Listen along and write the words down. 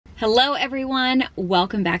Hello everyone,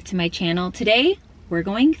 welcome back to my channel. Today we're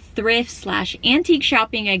going thrift/antique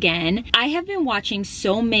shopping again. I have been watching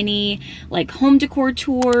so many like home tours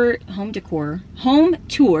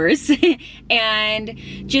and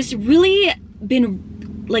just really been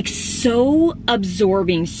like so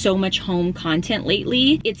absorbing so much home content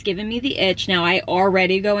lately. It's given me the itch. Now I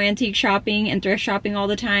already go antique shopping and thrift shopping all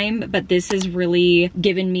the time, but this has really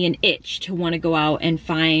given me an itch to want to go out and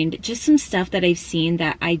find just some stuff that I've seen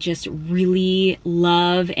that I just really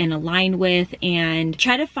love and align with, and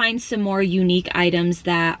try to find some more unique items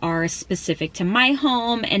that are specific to my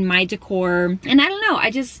home and my decor. And I don't know,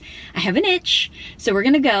 I have an itch. So we're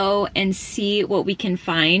gonna go and see what we can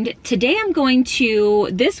find. Today I'm going to,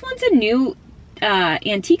 this one's a new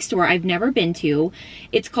antique store I've never been to.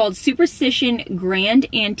 It's called Superstition Grand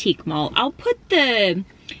Antique Mall. I'll put the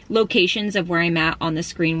locations of where I'm at on the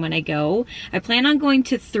screen when I go. I plan on going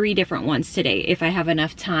to 3 different ones today if I have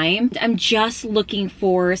enough time. I'm just looking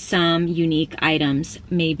for some unique items,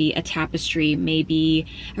 maybe a tapestry, maybe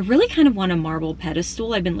I really kind of want a marble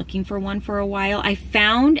pedestal. I've been looking for one for a while. I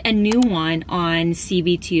found a new one on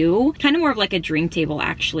CB2, kind of more of like a drink table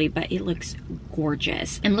actually, but it looks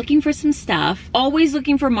gorgeous. I'm looking for some stuff, always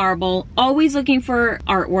looking for marble, always looking for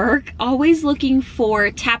artwork, always looking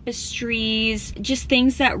for tapestries, just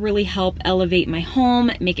things that really help elevate my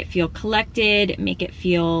home, make it feel collected, make it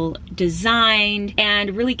feel designed,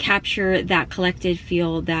 and really capture that collected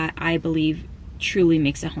feel that I believe truly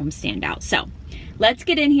makes a home stand out. So let's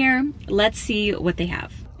get in here, let's see what they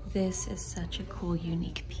have. This is such a cool,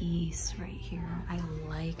 unique piece right here. I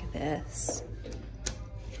like this.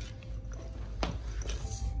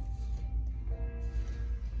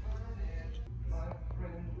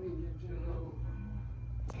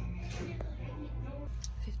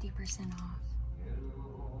 Off,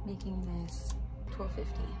 making this $12.50.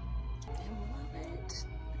 I love it.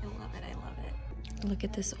 I love it. I love it. Look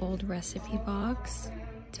at this old recipe box.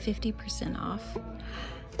 It's 50% off.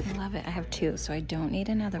 I love it. I have 2, so I don't need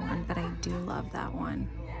another one, but I do love that one.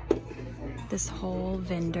 This whole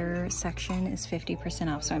vendor section is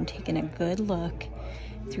 50% off, so I'm taking a good look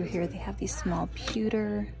through here. They have these small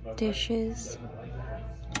pewter dishes.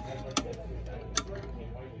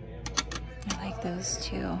 I like those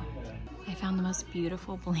too. I found the most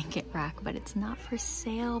beautiful blanket rack, but it's not for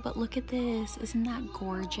sale. But look at this. Isn't that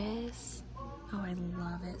gorgeous? Oh, I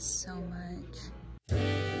love it so much.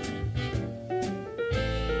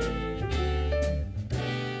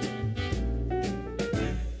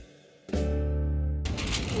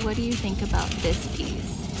 What do you think about this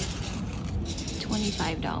piece?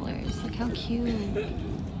 $25. Look how cute.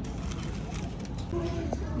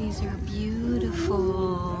 These are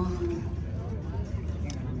beautiful.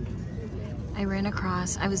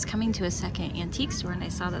 I was coming to a second antique store and I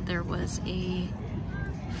saw that there was a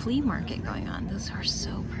flea market going on. Those are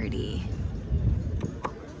so pretty.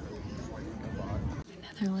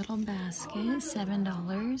 Another little basket,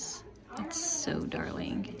 $7. That's so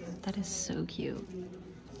darling. That is so cute.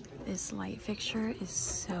 This light fixture is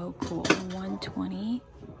so cool. $120.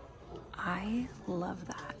 I love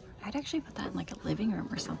that. I'd actually put that in like a living room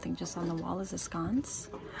or something, just on the wall as a sconce.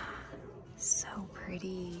 So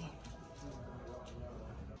pretty.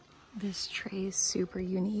 This tray is super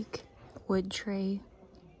unique. Wood tray,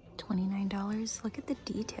 $29. Look at the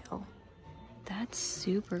detail. That's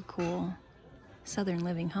super cool. Southern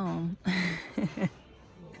living home.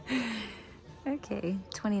 Okay,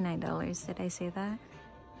 $29. Did I say that?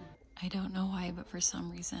 I don't know why, but for some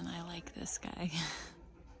reason I like this guy.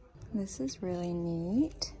 This is really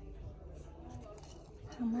neat.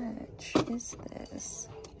 How much is this?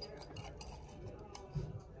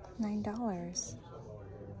 $9.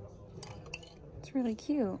 It's really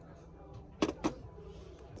cute.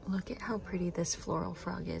 Look at how pretty this floral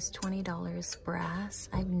frog is. $20 brass.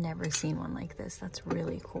 I've never seen one like this. That's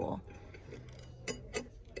really cool.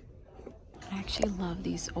 I actually love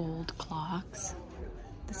these old clocks.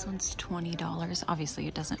 This one's $20. Obviously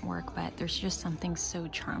it doesn't work, but there's just something so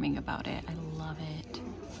charming about it. I love it.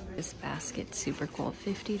 This basket's super cool.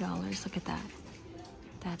 $50. Look at that.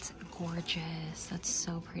 That's gorgeous. That's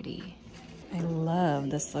so pretty. I love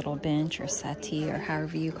this little bench or settee or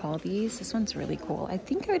however you call these. This one's really cool. I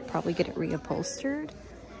think I would probably get it reupholstered.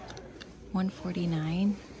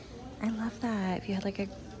 $149. I love that. If you had like a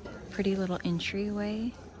pretty little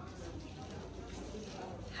entryway.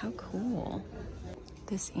 How cool.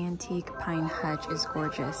 This antique pine hutch is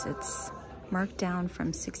gorgeous. It's marked down from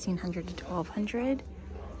 1600 to 1200.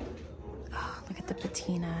 Oh, look at the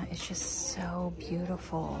patina. It's just so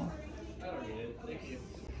beautiful.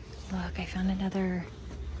 Look, I found another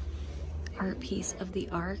art piece of the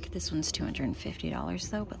Ark. This one's $250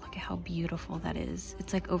 though, but look at how beautiful that is.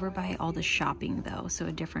 It's like over by all the shopping though, so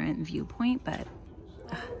a different viewpoint, but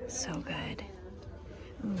so good.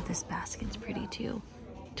 Ooh, this basket's pretty too.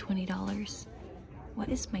 $20. What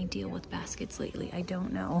is my deal with baskets lately? I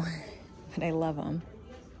don't know, but I love them.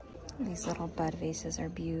 These little bud vases are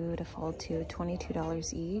beautiful too,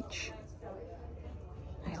 $22 each.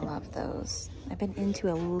 I love those. I've been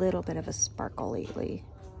into a little bit of a sparkle lately.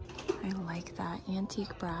 I like that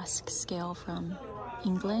antique brass scale from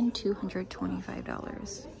England,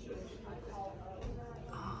 $225.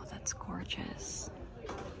 Oh, that's gorgeous.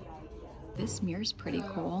 This mirror's pretty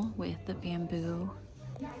cool with the bamboo.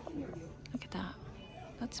 Look at that.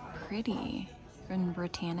 That's pretty. In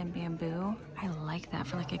rattan and bamboo. I like that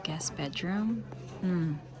for like a guest bedroom.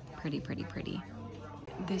 Pretty, pretty, pretty.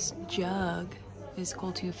 This jug is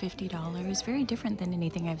cool too, $50. Very different than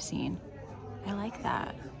anything I've seen. I like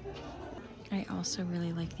that. I also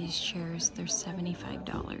really like these chairs. They're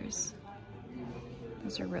 $75.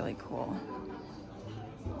 Those are really cool.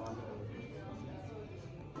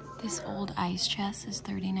 This old ice chest is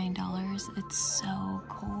 $39. It's so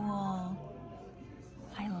cool.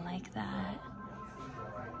 I like that.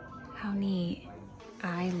 How neat.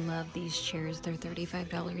 I love these chairs. They're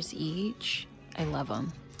 $35 each. I love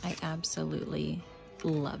them. I absolutely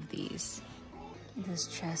love these. This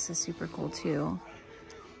chest is super cool too.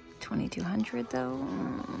 $2,200 though.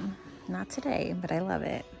 Not today, but I love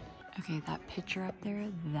it. Okay, that picture up there,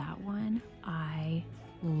 that one, I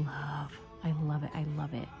love. I love it. I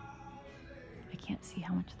love it. I can't see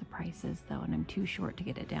how much the price is though, and I'm too short to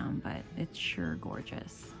get it down, but it's sure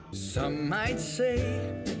gorgeous. Some might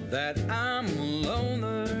say that I'm a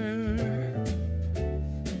loner,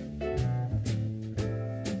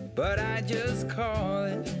 but I just call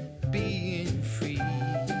it being free.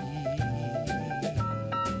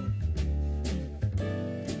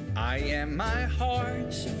 I am my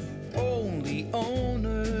heart's only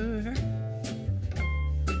owner,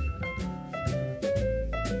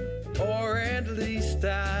 or at least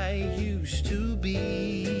I used to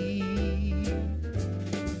be.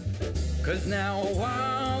 'Cause now a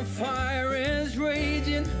wildfire is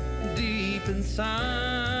raging deep inside,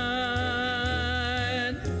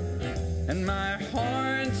 and my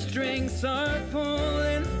heartstrings are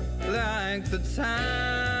pulling like the tide,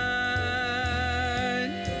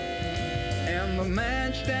 and the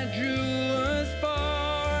match that drew a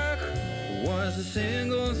spark was a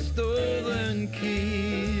single stolen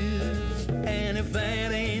kiss. And if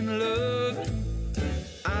that ain't love,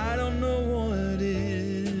 I don't know what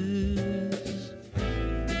is.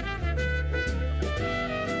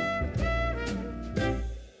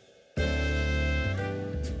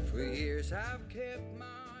 For years I've kept my...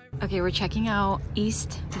 Okay, we're checking out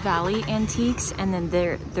East Valley Antiques, and then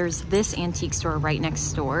there's this antique store right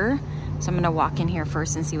next door. So I'm gonna walk in here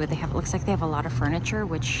first and see what they have. It looks like they have a lot of furniture,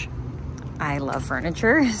 which I love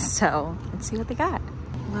furniture, so let's see what they got.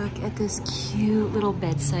 Look at this cute little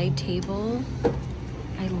bedside table.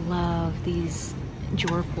 I love these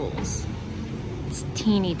drawer pulls. It's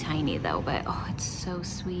teeny tiny though, but oh, it's so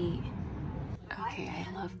sweet. Okay, I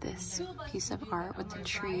love this piece of art with the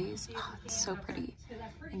trees. Oh, it's so pretty.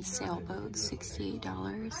 And sailboats,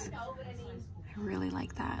 $68. I really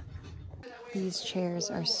like that. These chairs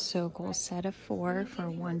are so cool. Set of 4 for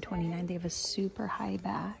 $129. They have a super high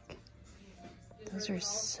back. Those are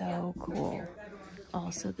so cool.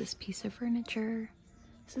 Also, this piece of furniture.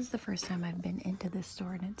 This is the first time I've been into this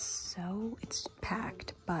store, and it's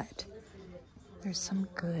packed, but there's some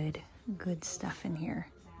good stuff in here.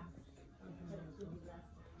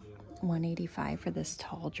 $185 for this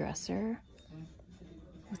tall dresser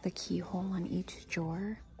with a keyhole on each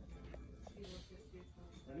drawer.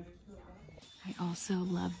 I also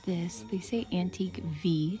love this. They say antique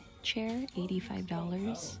V chair,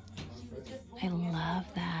 $85. I love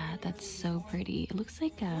that. That's so pretty. It looks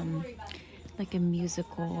like a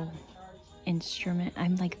musical instrument.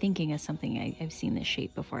 I'm like thinking of something. I've seen this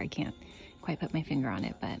shape before. I can't quite put my finger on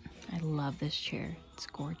it, but I love this chair. It's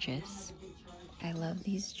gorgeous. I love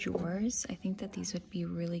these drawers. I think that these would be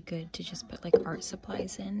really good to just put like art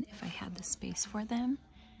supplies in if I had the space for them.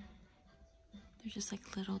 They're just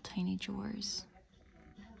like little tiny drawers.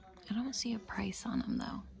 I don't see a price on them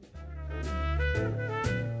though.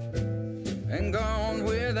 And gone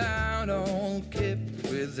without all kept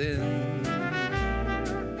within.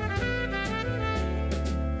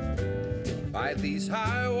 By these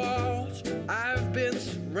high walls I've been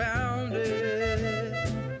surrounded.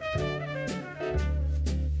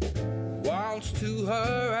 Walls to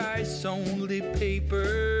her eyes only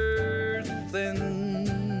paper thin.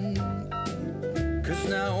 'Cause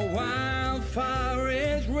now a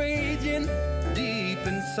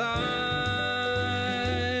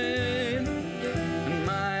side, and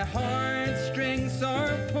my heartstrings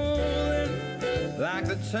are pulling like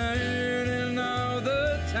the turning of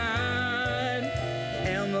the tide,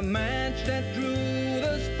 and the match that drew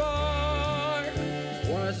the spark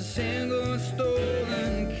was a single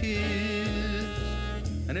stolen kiss.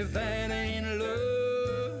 And if that ain't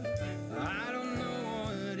love, I don't know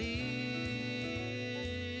what is.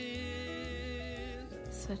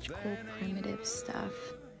 Such cool primitive stuff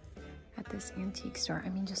at this antique store. I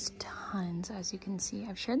mean, just tons, as you can see.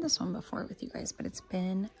 I've shared this one before with you guys, but it's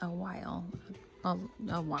been a while. A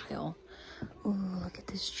while. Ooh, look at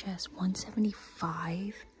this chest.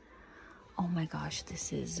 $175. Oh my gosh,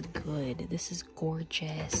 this is good. This is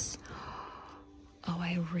gorgeous. Oh,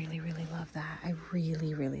 I really, really love that. I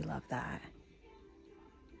really, really love that.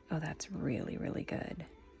 Oh, that's really, really good.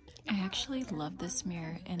 I actually love this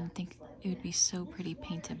mirror and think it would be so pretty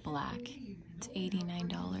painted black. It's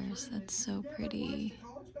 $89. That's so pretty.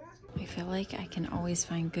 I feel like I can always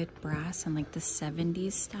find good brass in like the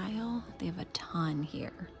 70s style. They have a ton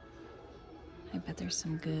here. I bet there's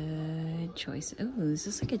some good choices. Oh, is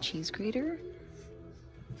this like a cheese grater?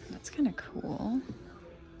 That's kind of cool.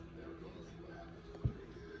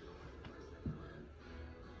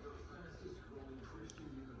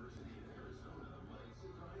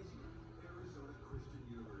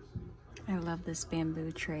 I love this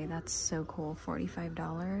bamboo tray. That's so cool.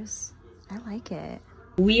 $45. I like it.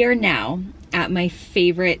 We are now at my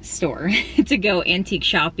favorite store to go antique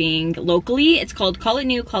shopping locally. It's called Call It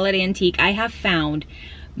New, Call It Antique. I have found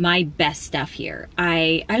my best stuff here.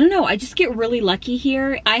 I don't know, I just get really lucky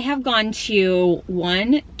here. I have gone to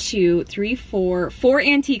 4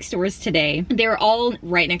 antique stores today. They're all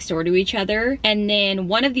right next door to each other. And then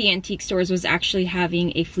one of the antique stores was actually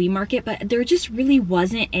having a flea market, but there just really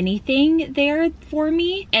wasn't anything there for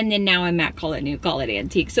me. And then now I'm at Call It New, Call It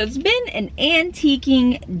Antique. So it's been an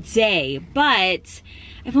antiquing day, but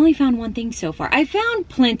I've only found one thing so far. I found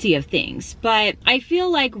plenty of things, but I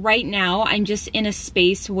feel like right now I'm just in a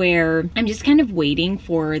space where I'm just kind of waiting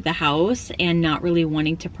for the house and not really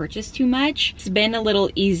wanting to purchase too much. It's been a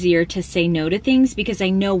little easier to say no to things because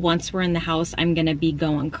I know once we're in the house, I'm gonna be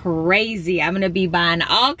going crazy. I'm gonna be buying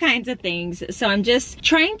all kinds of things. So I'm just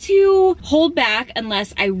trying to hold back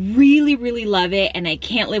unless I really, really love it and I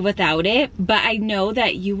can't live without it. But I know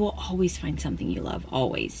that you will always find something you love,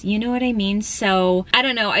 always. You know what I mean? So I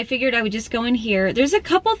don't know, I figured I would just go in here. There's a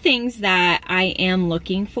couple things that I am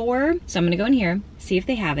looking for. So I'm gonna go in here, see if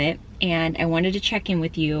they have it. And I wanted to check in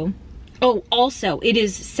with you. Oh, also, it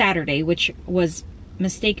is Saturday, which was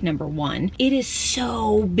mistake number one. It is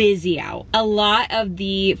so busy out. A lot of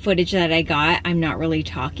the footage that I got, I'm not really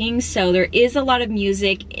talking. So there is a lot of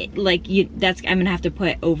music, like I'm gonna have to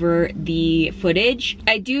put over the footage.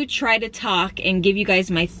 I do try to talk and give you guys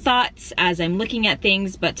my thoughts as I'm looking at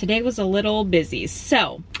things, but today was a little busy.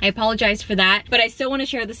 So I apologize for that, but I still wanna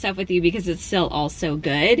share the stuff with you because it's still all so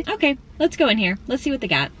good. Okay, let's go in here. Let's see what they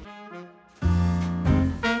got.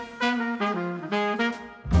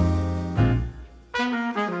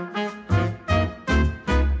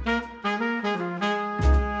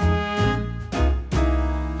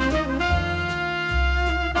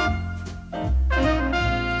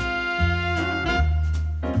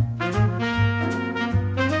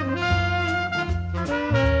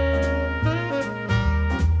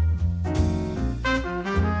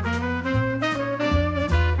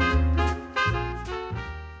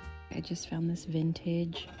 Just found this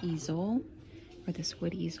vintage easel, or this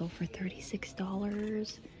wood easel, for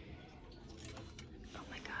 $36. Oh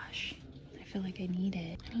my gosh, I feel like I need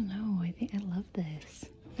it. I don't know, I think I love this.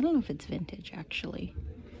 I don't know if it's vintage actually,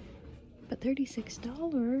 but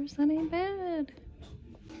 $36, that ain't bad.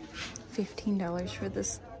 $15 for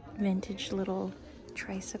this vintage little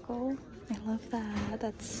tricycle. I love that,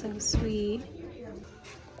 that's so sweet.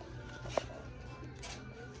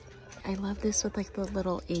 I love this with like the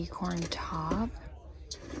little acorn top.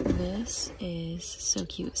 This is so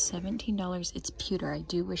cute. $17. It's pewter. I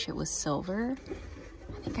do wish it was silver.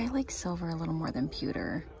 I think I like silver a little more than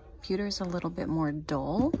pewter. Pewter is a little bit more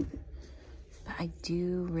dull, but I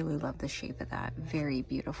do really love the shape of that. Very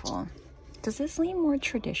beautiful. Does this lean more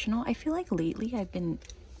traditional? I feel like lately I've been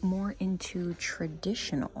more into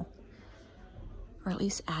traditional, or at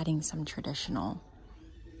least adding some traditional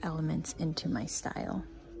elements into my style.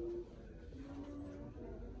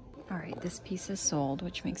 All right, this piece is sold,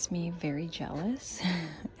 which makes me very jealous.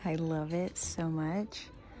 I love it so much.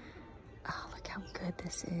 Oh, look how good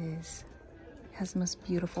this is. It has the most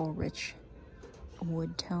beautiful, rich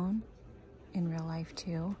wood tone in real life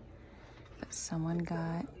too. But someone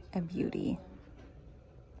got a beauty.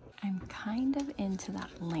 I'm kind of into that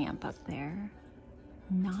lamp up there.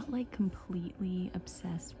 Not like completely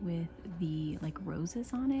obsessed with the like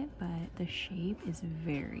roses on it, but the shape is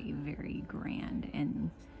very, very grand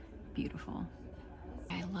and beautiful.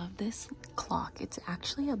 I love this clock. It's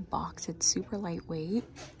actually a box. It's super lightweight.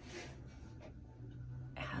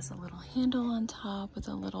 It has a little handle on top with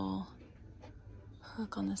a little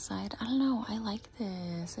hook on the side. I don't know, I like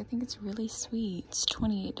this. I think it's really sweet. It's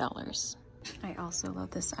 $28. I also love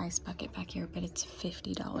this ice bucket back here, but it's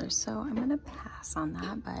 $50, so I'm gonna pass on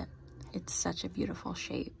that, but it's such a beautiful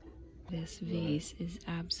shape. This vase is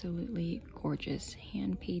absolutely gorgeous.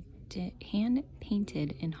 Hand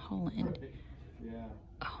painted in Holland.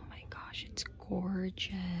 Oh my gosh, it's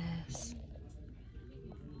gorgeous.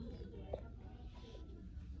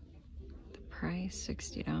 Price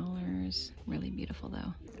 $60. Really beautiful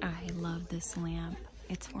though. I love this lamp.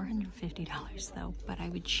 It's $450 though, but I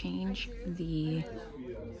would change the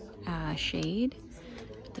shade.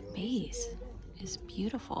 But the base is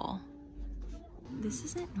beautiful. This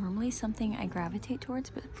isn't normally something I gravitate towards,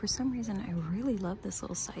 but for some reason I really love this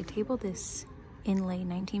little side table. This inlay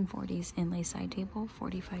 1940s inlay side table,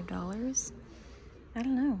 $45. I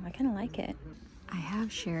don't know, I kind of like it. I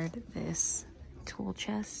have shared this tool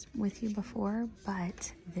chest with you before,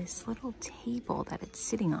 but this little table that it's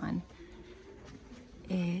sitting on,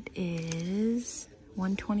 it is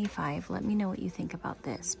 $125. Let me know what you think about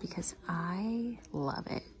this because I love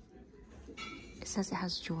it. It says it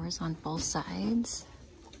has drawers on both sides.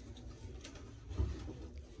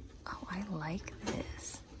 Oh, I like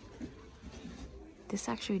this. This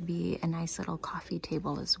actually would be a nice little coffee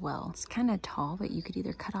table as well. It's kind of tall, but you could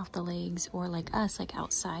either cut off the legs or like us, like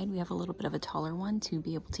outside, we have a little bit of a taller one to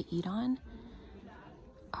be able to eat on.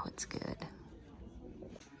 Oh, it's good.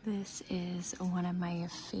 This is one of my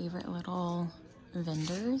favorite little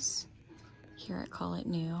vendors here at Call It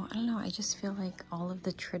New. I don't know, I just feel like all of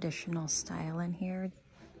the traditional style in here,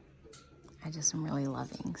 I just am really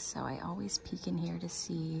loving. So I always peek in here to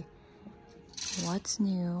see what's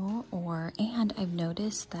new, and I've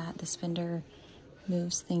noticed that this vendor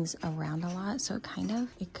moves things around a lot, so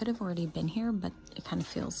it could have already been here, but it kind of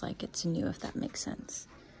feels like it's new, if that makes sense.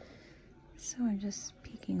 So I'm just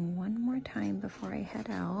peeking one more time before I head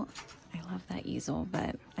out. I love that easel,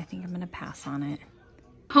 but I think I'm gonna pass on it.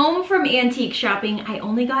 Home from antique shopping, I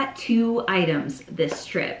only got 2 items this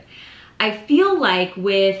trip. I feel like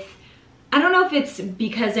I don't know if it's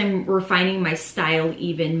because I'm refining my style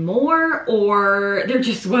even more, or there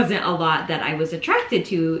just wasn't a lot that I was attracted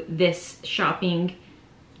to this shopping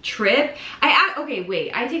trip. Okay,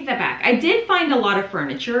 wait, I take that back. I did find a lot of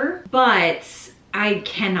furniture, but I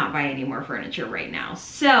cannot buy any more furniture right now.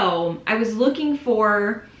 So I was looking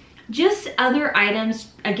for just other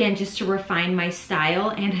items, again, just to refine my style,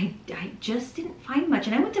 and I just didn't find much.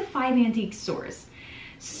 And I went to 5 antique stores.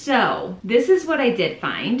 So this is what I did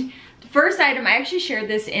find. First item, I actually shared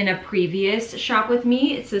this in a previous shop with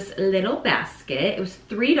me. It's this little basket. It was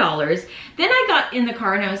 $3. Then I got in the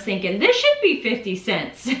car and I was thinking, this should be 50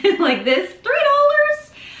 cents. Like this,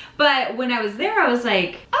 $3? But when I was there, I was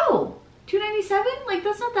like, oh, $2.97? Like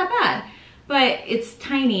that's not that bad. But it's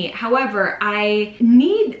tiny. However, I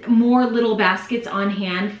need more little baskets on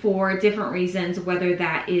hand for different reasons, whether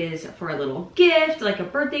that is for a little gift, like a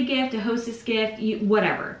birthday gift, a hostess gift,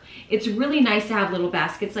 whatever. It's really nice to have little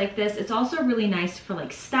baskets like this. It's also really nice for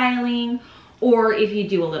like styling, or if you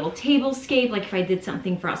do a little tablescape, like if I did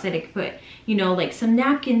something for outside, I could put, you know, like some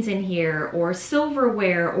napkins in here or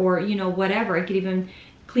silverware or, you know, whatever. I could even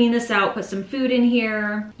clean this out, put some food in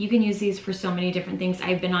here. You can use these for so many different things.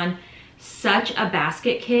 I've been on such a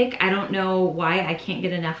basket kick. I don't know why I can't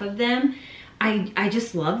get enough of them. I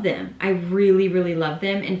just love them. I really, really love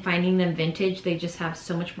them, and finding them vintage, they just have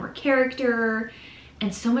so much more character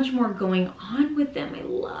and so much more going on with them. I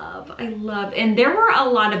love, and there were a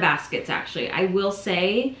lot of baskets actually. I will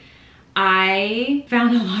say I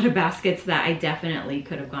found a lot of baskets that I definitely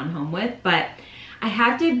could have gone home with, but I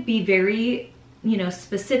have to be very, you know,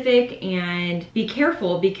 specific and be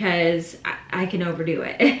careful because I can overdo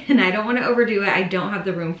it and I don't want to overdo it. I don't have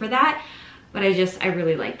the room for that, but I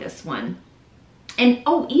really like this one. And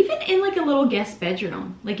oh, even in like a little guest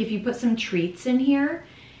bedroom, like if you put some treats in here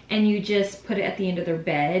and you just put it at the end of their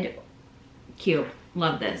bed, cute.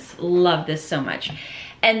 Love this so much.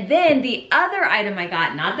 And then the other item I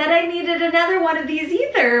got, not that I needed another one of these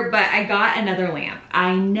either, but I got another lamp.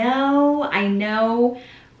 I know,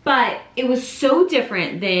 but it was so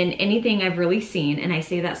different than anything I've really seen, and I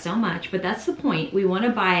say that so much, but that's the point. We want to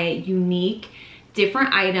buy unique,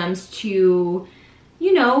 different items to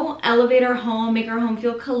you know, elevate our home, make our home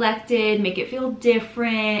feel collected, make it feel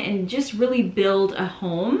different, and just really build a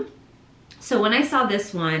home. So when I saw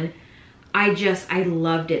this one, I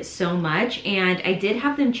loved it so much, and I did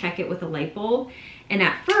have them check it with a light bulb, and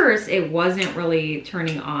at first it wasn't really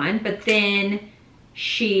turning on, but then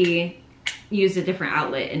she used a different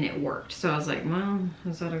outlet and it worked. So I was like, well,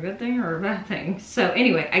 is that a good thing or a bad thing? So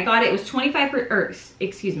anyway, I got it. It was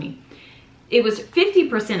it was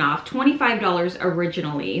 50% off, $25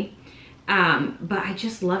 originally. But I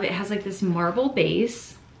just love it. It has like this marble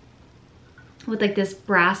base with like this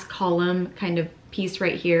brass column kind of piece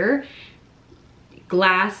right here.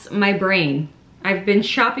 Glass, my brain. I've been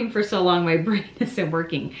shopping for so long, my brain isn't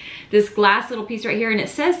working. This glass little piece right here, and it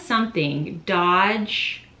says something,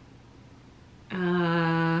 Dodge,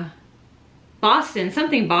 Boston,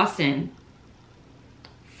 something Boston.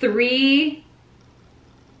 3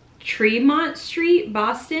 Tremont Street,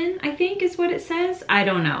 Boston, I think is what it says. I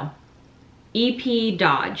don't know. EP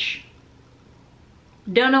Dodge.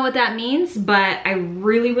 Don't know what that means, but I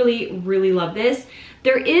really, really, really love this.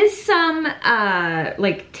 There is some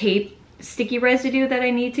like tape, sticky residue that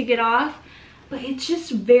I need to get off, but it's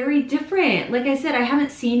just very different. Like I said, I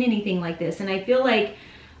haven't seen anything like this, and I feel like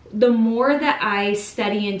the more that I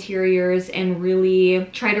study interiors and really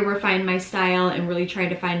try to refine my style and really try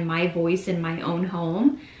to find my voice in my own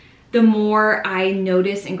home, the more I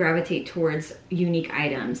notice and gravitate towards unique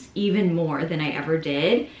items, even more than I ever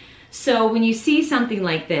did. So when you see something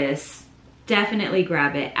like this, definitely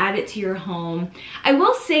grab it, add it to your home. I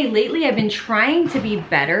will say lately I've been trying to be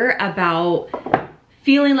better about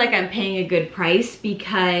feeling like I'm paying a good price,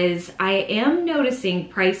 because I am noticing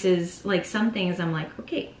prices, like some things I'm like,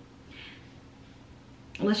 okay,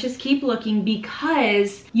 let's just keep looking,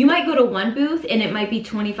 because you might go to one booth and it might be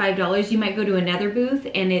 $25. You might go to another booth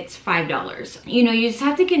and it's $5. You know, you just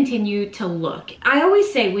have to continue to look. I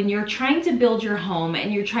always say when you're trying to build your home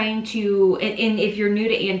and you're trying to, and if you're new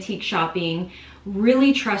to antique shopping,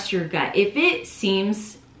 really trust your gut. If it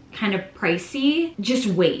seems kind of pricey, just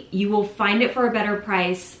wait. You will find it for a better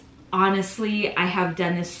price. Honestly, I have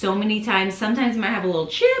done this so many times. Sometimes I might have a little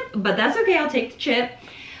chip, but that's okay, I'll take the chip.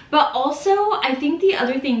 But also, I think the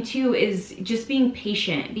other thing too is just being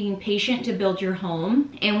patient to build your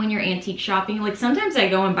home. And when you're antique shopping, like sometimes I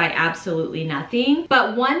go and buy absolutely nothing.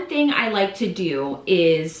 But one thing I like to do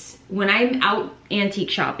is when I'm out antique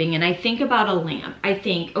shopping and I think about a lamp, I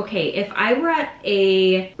think, okay, if I were at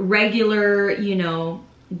a regular, you know,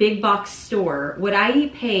 big box store, would I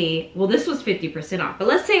pay, well, this was 50% off, but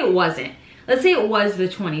let's say it wasn't. Let's say it was the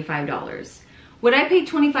 $25. Would I pay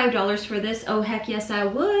 $25 for this? Oh, heck yes, I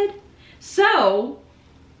would. So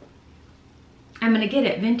I'm gonna get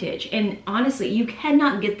it vintage. And honestly, you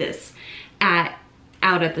cannot get this out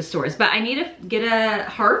at the stores, but I need to get a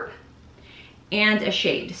harp and a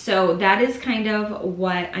shade. So that is kind of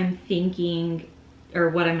what I'm thinking, or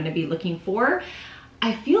what I'm gonna be looking for.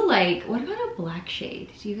 I feel like, what about a black shade?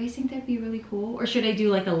 Do you guys think that'd be really cool? Or should I do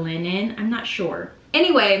like a linen? I'm not sure.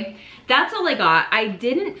 Anyway, that's all I got. I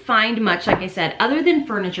didn't find much, like I said, other than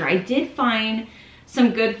furniture. I did find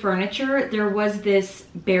some good furniture. There was this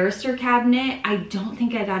barrister cabinet. I don't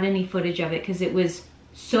think I got any footage of it because it was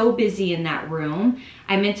so busy in that room.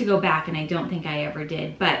 I meant to go back and I don't think I ever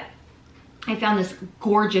did, but I found this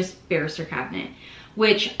gorgeous barrister cabinet,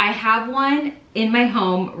 which I have one in my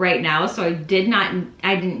home right now, so I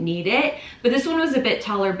didn't need it. But this one was a bit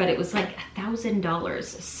taller, but it was like $1,000.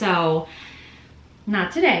 So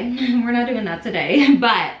not today, we're not doing that today.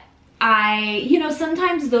 But you know,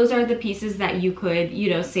 sometimes those are the pieces that you could, you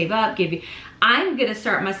know, save up, I'm gonna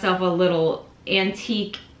start myself a little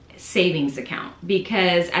antique savings account,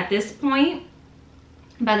 because at this point,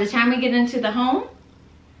 by the time we get into the home,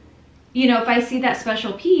 you know, if I see that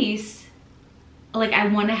special piece, like I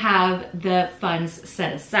want to have the funds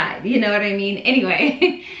set aside, you know what I mean?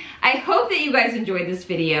 Anyway, I hope that you guys enjoyed this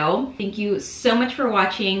video. Thank you so much for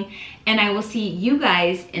watching, and I will see you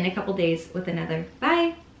guys in a couple days with another.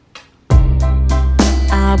 Bye.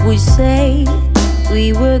 I would say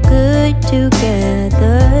we were good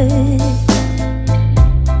together.